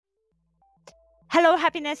Hello,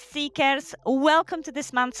 happiness seekers. Welcome to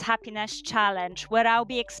this month's Happiness Challenge, where I'll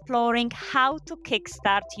be exploring how to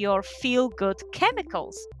kickstart your feel-good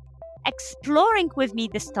chemicals. Exploring with me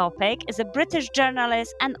this topic is a British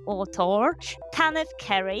journalist and author, Tanith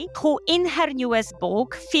Carey, who in her newest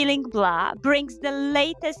book, Feeling Blah, brings the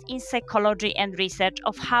latest in psychology and research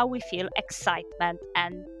of how we feel excitement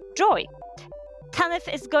and joy.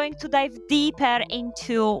 Tanith is going to dive deeper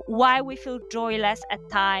into why we feel joyless at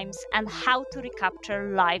times and how to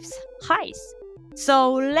recapture life's highs.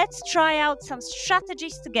 So let's try out some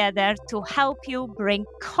strategies together to help you bring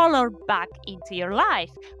color back into your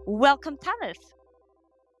life. Welcome, Tanith.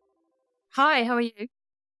 Hi, how are you?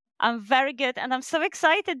 I'm very good, and I'm so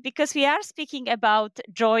excited because we are speaking about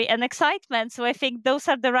joy and excitement. So I think those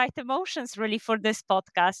are the right emotions really for this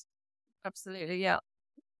podcast. Absolutely, yeah.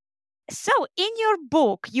 So, in your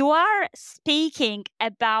book, you are speaking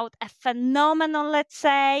about a phenomenon, let's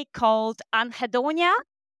say, called anhedonia.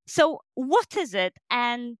 So, what is it,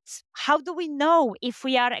 and how do we know if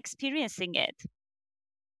we are experiencing it?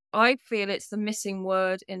 I feel it's the missing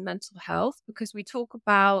word in mental health because we talk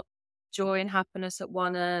about joy and happiness at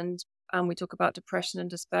one end and we talk about depression and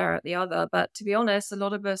despair at the other. But to be honest, a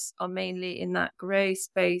lot of us are mainly in that gray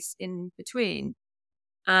space in between.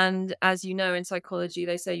 And as you know, in psychology,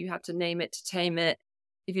 they say you have to name it to tame it.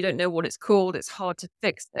 If you don't know what it's called, it's hard to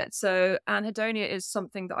fix it. So anhedonia is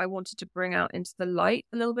something that I wanted to bring out into the light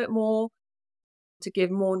a little bit more to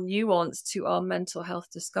give more nuance to our mental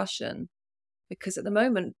health discussion. Because at the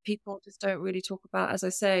moment, people just don't really talk about, as I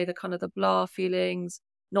say, the kind of the blah feelings,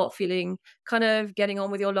 not feeling, kind of getting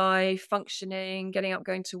on with your life, functioning, getting up,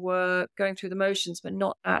 going to work, going through the motions, but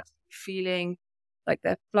not actually feeling like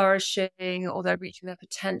they're flourishing or they're reaching their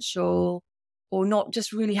potential, or not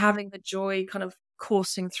just really having the joy kind of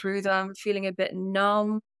coursing through them, feeling a bit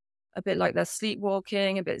numb, a bit like they're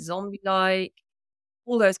sleepwalking, a bit zombie-like,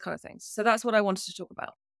 all those kind of things. So that's what I wanted to talk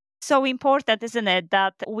about. So important, isn't it,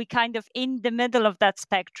 that we kind of in the middle of that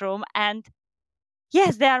spectrum. And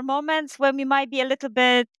yes, there are moments when we might be a little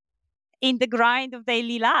bit in the grind of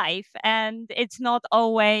daily life, and it's not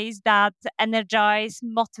always that energized,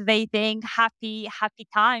 motivating, happy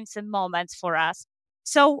times and moments for us.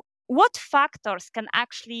 So what factors can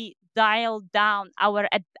actually dial down our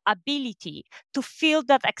ability to feel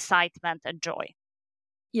that excitement and joy?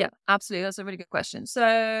 Yeah, absolutely. That's a really good question.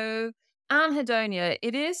 So anhedonia,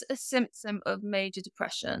 it is a symptom of major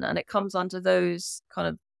depression and it comes under those kind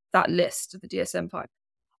of that list of the DSM-5.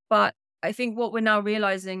 But I think what we're now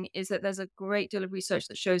realizing is that there's a great deal of research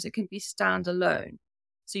that shows it can be standalone.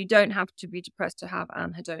 So you don't have to be depressed to have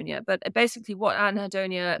anhedonia. But basically what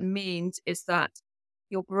anhedonia means is that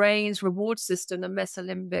your brain's reward system, the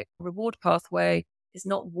mesolimbic reward pathway, is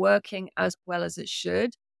not working as well as it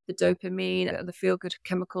should. The dopamine, the feel-good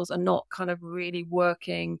chemicals are not kind of really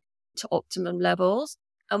working to optimum levels.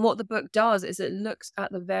 And what the book does is it looks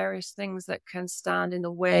at the various things that can stand in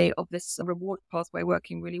the way of this reward pathway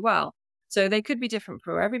working really well. So they could be different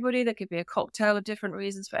for everybody. There could be a cocktail of different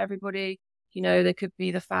reasons for everybody. There could be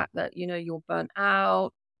the fact that, you're burnt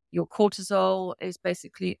out. Your cortisol is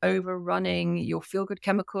basically overrunning your feel-good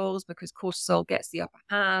chemicals because cortisol gets the upper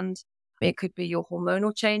hand. It could be your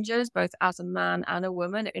hormonal changes, both as a man and a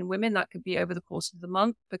woman. In women, that could be over the course of the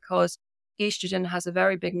month because estrogen has a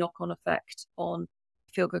very big knock-on effect on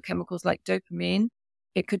feel-good chemicals like dopamine.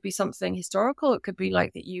 It could be something historical. It could be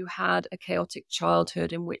like that you had a chaotic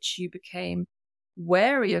childhood in which you became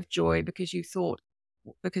wary of joy because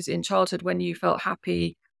in childhood, when you felt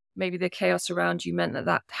happy, maybe the chaos around you meant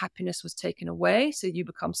that happiness was taken away. So you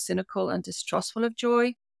become cynical and distrustful of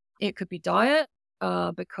joy. It could be diet.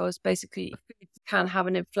 Because basically food can have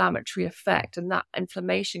an inflammatory effect and that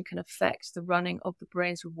inflammation can affect the running of the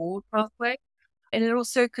brain's reward pathway. And it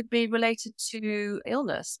also could be related to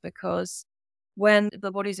illness because when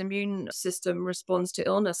the body's immune system responds to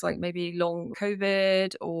illness, like maybe long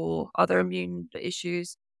COVID or other immune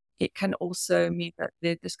issues, it can also mean that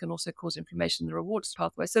this can also cause inflammation in the rewards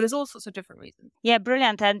pathway. So there's all sorts of different reasons. Yeah,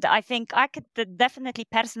 brilliant. And I think I could definitely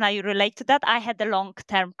personally relate to that. I had a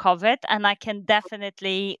long-term COVID and I can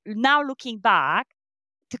definitely, now looking back,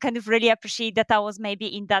 to kind of really appreciate that I was maybe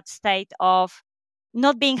in that state of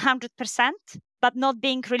not being 100%, but not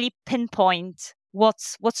being really pinpoint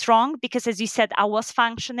what's wrong. Because as you said, I was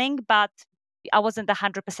functioning, but I wasn't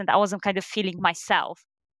 100%. I wasn't kind of feeling myself.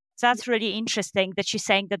 So that's really interesting that you're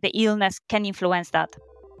saying that the illness can influence that.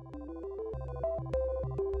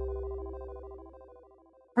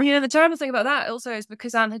 The terrible thing about that also is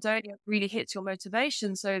because anhedonia really hits your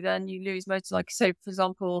motivation. So then you lose motivation. Like, say, for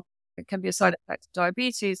example, it can be a side effect of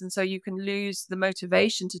diabetes. And so you can lose the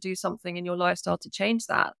motivation to do something in your lifestyle to change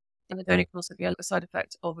that. anhedonia can also be a side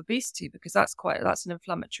effect of obesity because that's an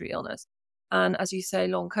inflammatory illness. And as you say,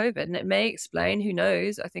 long COVID, and it may explain, who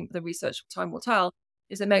knows, I think the research time will tell,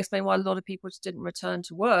 is it may explain why a lot of people just didn't return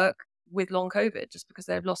to work with long COVID, just because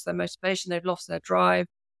they've lost their motivation, they've lost their drive,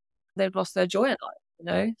 they've lost their joy in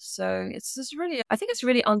life. So it's just really, I think it's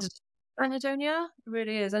really under anhedonia. It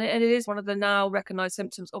really is. And it is one of the now recognized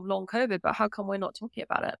symptoms of long COVID, but how come we're not talking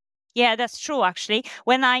about it? Yeah, that's true, actually.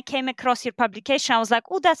 When I came across your publication, I was like,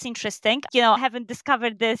 oh, that's interesting. I haven't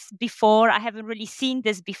discovered this before. I haven't really seen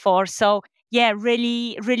this before. So, yeah,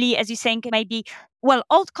 really, really, as you're saying, maybe, well,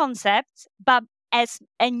 old concepts, but as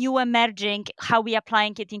a new emerging, how we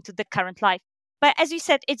applying it into the current life. But as you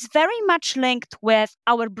said, it's very much linked with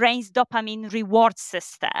our brain's dopamine reward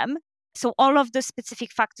system. So all of the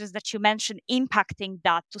specific factors that you mentioned impacting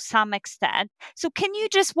that to some extent. So can you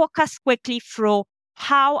just walk us quickly through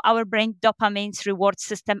how our brain dopamine's reward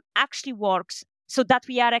system actually works so that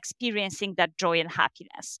we are experiencing that joy and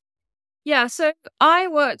happiness? Yeah, so I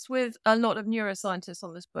worked with a lot of neuroscientists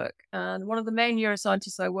on this book. And one of the main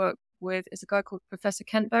neuroscientists I work with is a guy called Professor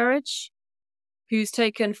Kent Berridge, who's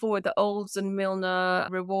taken forward the Olds and Milner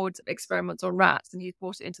reward experiments on rats, and he's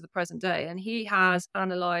brought it into the present day. And he has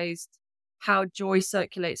analyzed how joy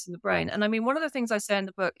circulates in the brain. And I mean, one of the things I say in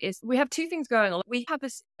the book is we have two things going on. We have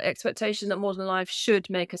this expectation that modern life should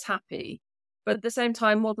make us happy. But at the same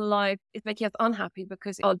time, modern life is making us unhappy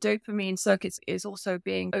because our dopamine circuits is also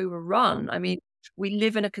being overrun. I mean, we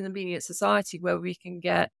live in a convenient society where we can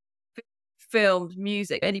get filmed,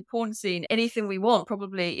 music, any porn scene, anything we want,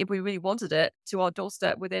 probably if we really wanted it, to our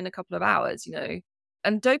doorstep within a couple of hours,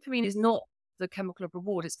 And dopamine is not the chemical of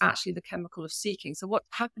reward, it's actually the chemical of seeking. So what's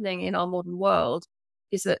happening in our modern world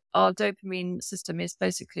is that our dopamine system is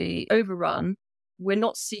basically overrun. We're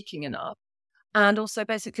not seeking enough. And also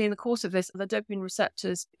basically in the course of this, the dopamine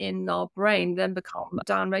receptors in our brain then become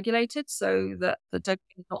downregulated so that the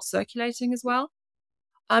dopamine is not circulating as well.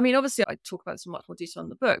 I mean, obviously, I talk about this in much more detail in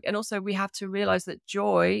the book. And also, we have to realize that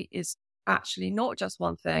joy is actually not just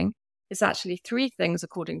one thing. It's actually three things,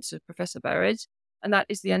 according to Professor Berridge. And that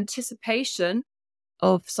is the anticipation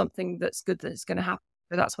of something that's good that's going to happen.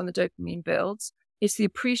 So that's when the dopamine builds. It's the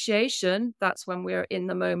appreciation. That's when we're in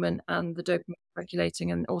the moment and the dopamine is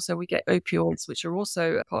regulating. And also, we get opioids, which are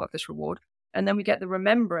also a part of this reward. And then we get the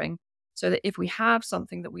remembering. So that if we have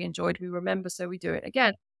something that we enjoyed, we remember, so we do it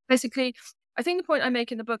again. Basically, I think the point I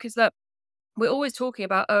make in the book is that we're always talking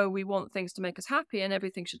about, we want things to make us happy and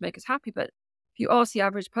everything should make us happy. But if you ask the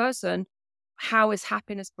average person, how is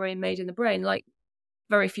happiness brain made in the brain? Like,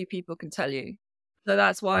 very few people can tell you. So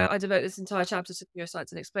that's why I devote this entire chapter to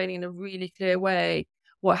neuroscience and explaining in a really clear way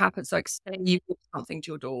what happens. Like, say you put something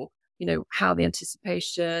to your door, how the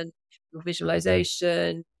anticipation, your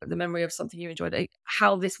visualization, the memory of something you enjoyed,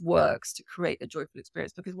 how this works to create a joyful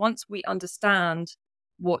experience. Because once we understand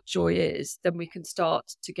what joy is, then we can start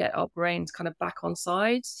to get our brains kind of back on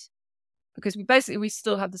side, because we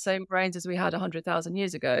still have the same brains as we had 100,000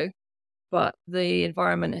 years ago, but the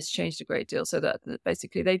environment has changed a great deal so that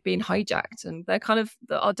basically they've been hijacked, and they're kind of,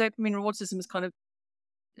 our dopamine reward system is kind of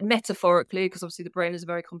metaphorically, because obviously the brain is a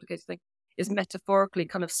very complicated thing, is metaphorically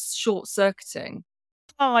kind of short-circuiting.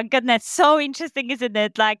 Oh my goodness, so interesting, isn't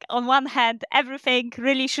it? Like, on one hand, everything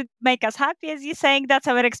really should make us happy, as you're saying, that's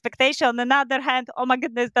our expectation. On the other hand, oh my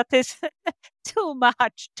goodness, that is too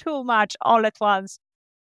much all at once.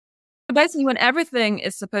 Basically, when everything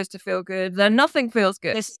is supposed to feel good, then nothing feels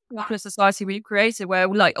good. This is society we've created where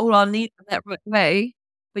we're like, all our needs are met right away.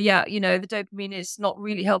 But yeah, the dopamine is not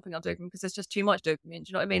really helping our dopamine because there's just too much dopamine. Do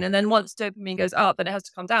you know what I mean? And then once dopamine goes up, then it has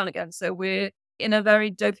to come down again. So we're in a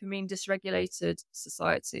very dopamine dysregulated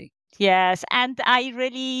society. Yes, and I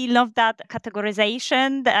really love that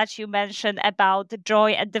categorization that you mentioned about the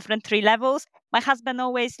joy at different three levels. My husband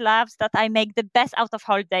always loves that I make the best out of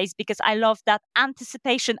holidays because I love that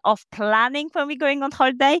anticipation of planning when we're going on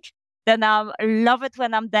holiday. Then I love it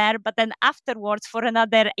when I'm there, but then afterwards for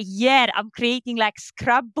another year, I'm creating like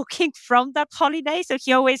scrapbooking from that holiday. So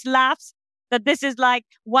he always laughs that this is like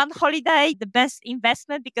one holiday, the best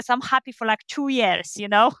investment, because I'm happy for like 2 years,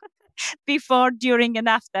 before, during, and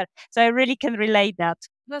after. So I really can relate that.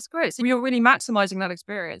 That's great. So you're really maximizing that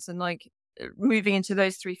experience and like moving into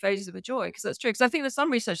those three phases of a joy, because that's true. Because I think there's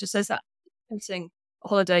some research that says that planning a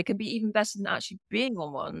holiday can be even better than actually being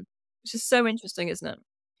on one, which is so interesting, isn't it?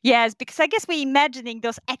 Yes, because I guess we're imagining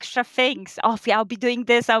those extra things. Oh, yeah, I'll be doing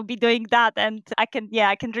this, I'll be doing that. And I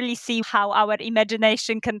can really see how our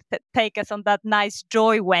imagination can take us on that nice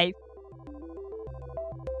joy wave.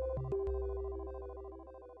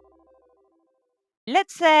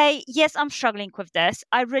 let's say, yes, I'm struggling with this.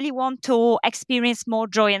 I really want to experience more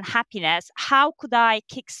joy and happiness. How could I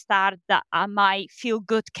kickstart my feel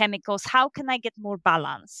good chemicals? How can I get more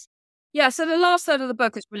balance? Yeah, so the last third of the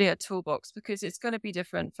book is really a toolbox because it's going to be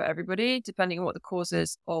different for everybody depending on what the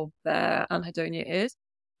causes of their anhedonia is.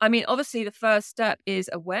 I mean, obviously, the first step is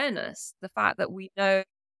awareness. The fact that we know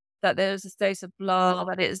that there's a state of blah,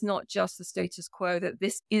 that it is not just the status quo, that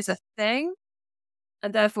this is a thing.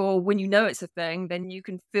 And therefore, when you know it's a thing, then you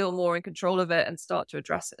can feel more in control of it and start to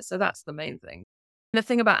address it. So that's the main thing. The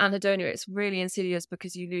thing about anhedonia, it's really insidious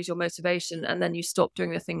because you lose your motivation and then you stop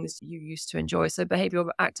doing the things you used to enjoy. So behavioral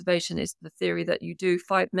activation is the theory that you do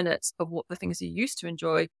 5 minutes of what the things you used to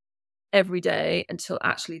enjoy every day until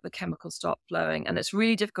actually the chemicals start flowing. And it's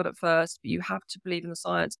really difficult at first, but you have to believe in the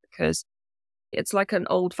science because it's like an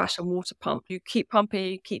old fashioned water pump. You keep pumping,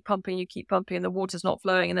 you keep pumping, you keep pumping, and the water's not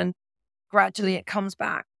flowing. And then gradually it comes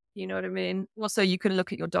back. You know what I mean? Also, you can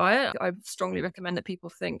look at your diet. I strongly recommend that people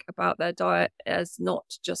think about their diet as not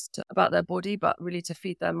just about their body, but really to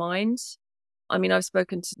feed their minds. I mean, I've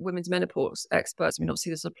spoken to women's menopause experts. I mean,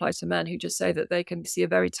 obviously this applies to men who just say that they can see a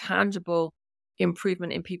very tangible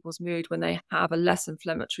improvement in people's mood when they have a less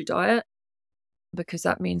inflammatory diet, because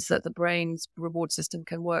that means that the brain's reward system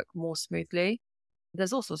can work more smoothly.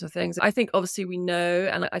 There's all sorts of things. I think obviously we know,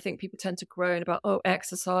 and I think people tend to groan about, oh,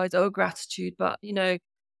 exercise, oh, gratitude. But, you know,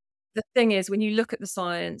 the thing is, when you look at the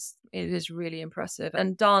science, it is really impressive.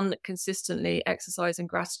 And done consistently, exercise and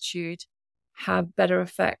gratitude have better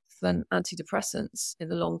effects than antidepressants in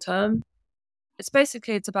the long term.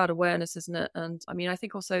 It's about awareness, isn't it? And I mean, I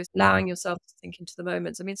think also allowing yourself to sink into the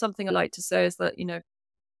moments. I mean, something I like to say is that, you know,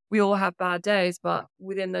 we all have bad days, but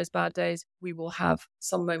within those bad days, we will have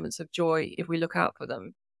some moments of joy if we look out for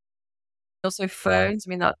them. Also phones, I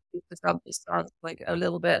mean, that sounds like a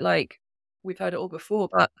little bit like we've heard it all before,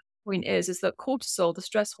 but the point is that cortisol, the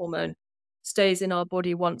stress hormone, stays in our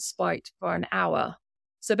body once spiked for an hour.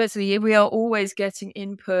 So basically, we are always getting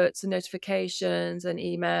inputs and notifications and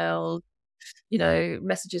emails, you know,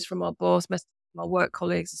 messages from our boss, messages from our work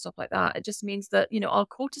colleagues and stuff like that. It just means that, you know, our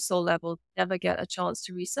cortisol levels never get a chance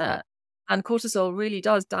to reset. And cortisol really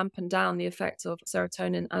does dampen down the effect of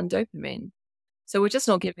serotonin and dopamine. So we're just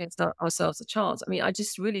not giving ourselves a chance. I mean, I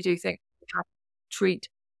just really do think we have to treat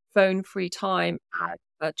phone-free time as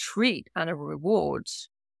a treat and a reward.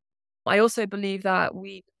 I also believe that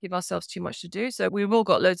we give ourselves too much to do. So we've all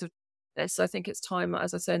got loads of this. I think it's time,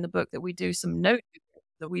 as I say in the book, that we do some note,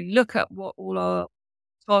 that we look at what all our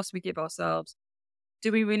tasks we give ourselves.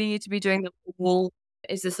 Do we really need to be doing them all?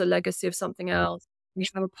 Is this a legacy of something else? We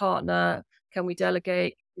have a partner. Can we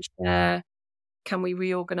delegate? Can we share? Can we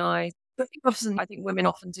reorganize? I think women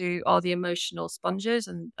often are the emotional sponges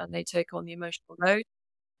and they take on the emotional load.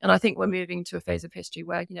 And I think we're moving to a phase of history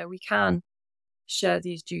where, you know, we can share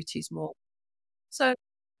these duties more. So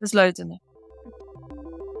there's loads in there.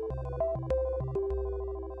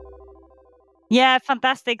 Yeah,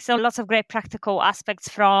 fantastic. So lots of great practical aspects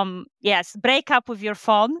from, yes, break up with your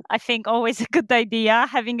phone. I think always a good idea,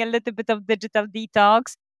 having a little bit of digital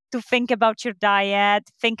detox, to think about your diet,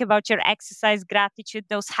 think about your exercise, gratitude,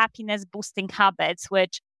 those happiness boosting habits,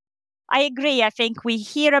 which I agree. I think we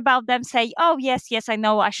hear about them, say, oh, yes, I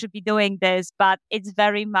know I should be doing this, but it's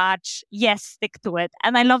very much, yes, stick to it.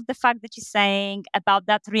 And I love the fact that you're saying about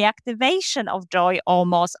that reactivation of joy,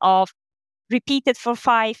 almost of repeat it for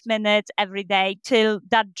 5 minutes every day till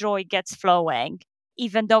that joy gets flowing,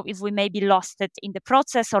 even though if we maybe lost it in the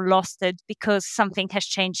process or lost it because something has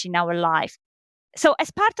changed in our life. So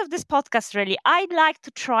as part of this podcast, really, I'd like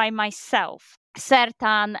to try myself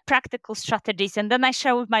certain practical strategies, and then I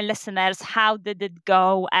share with my listeners how did it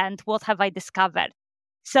go and what have I discovered.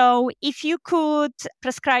 So if you could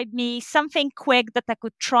prescribe me something quick that I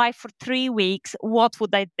could try for 3 weeks, what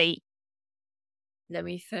would that be? Let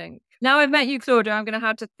me think. Now I've met you, Claudia, I'm going to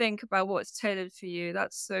have to think about what's tailored for you.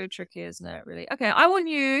 That's so tricky, isn't it, really? Okay, I want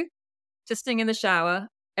you to sing in the shower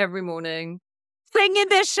every morning. Sing in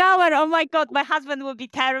the shower. Oh my God, my husband will be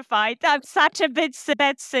terrified. I'm such a bad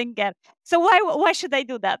singer. So why should I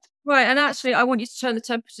do that? Right, and actually, I want you to turn the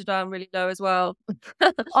temperature down really low as well.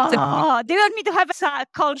 Oh, do you want me to have a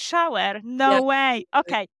cold shower? No way.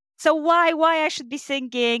 Okay. So why I should be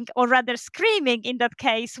singing or rather screaming in that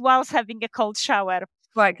case whilst having a cold shower?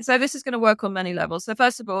 Right, so this is going to work on many levels. So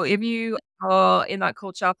first of all, if you are in that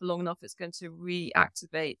cold shower for long enough, it's going to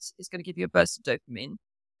reactivate. It's going to give you a burst of dopamine.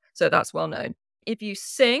 So that's well known. If you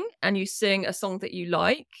sing and you sing a song that you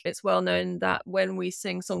like, it's well known that when we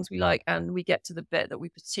sing songs we like and we get to the bit that we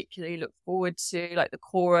particularly look forward to, like the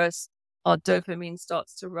chorus, our dopamine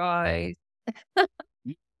starts to rise.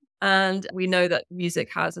 And we know that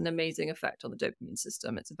music has an amazing effect on the dopamine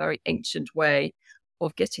system. It's a very ancient way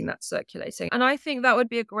of getting that circulating. And I think that would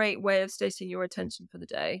be a great way of stating your attention for the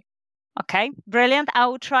day. Okay, brilliant. I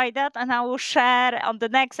will try that and I will share on the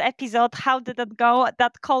next episode how did it go.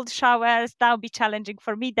 That cold showers, that will be challenging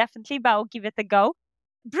for me, definitely, but I'll give it a go.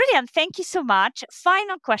 Brilliant. Thank you so much.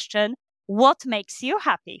 Final question. What makes you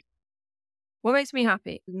happy? What makes me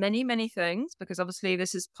happy? Many, many things, because obviously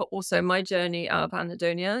this is also my journey out of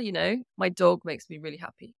anhedonia. You know, my dog makes me really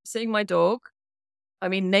happy. Seeing my dog, I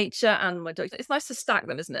mean, nature and my dog, it's nice to stack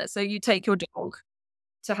them, isn't it? So you take your dog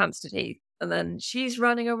to Hampstead Heath and then she's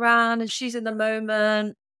running around and she's in the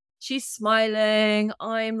moment. She's smiling.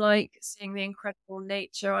 I'm like seeing the incredible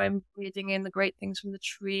nature. I'm breathing in the great things from the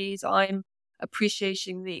trees. I'm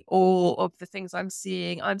appreciating the awe of the things I'm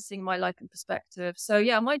seeing. I'm seeing my life in perspective. So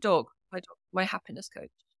yeah, my dog, my happiness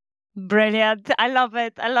coach. Brilliant. I love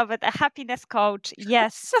it. I love it. A happiness coach.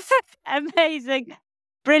 Yes. Amazing.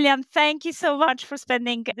 Brilliant. Thank you so much for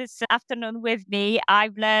spending this afternoon with me.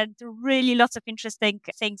 I've learned really lots of interesting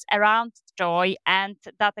things around joy and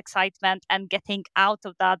that excitement and getting out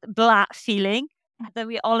of that blah feeling that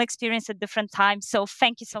we all experience at different times. So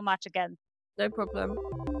thank you so much again. No problem.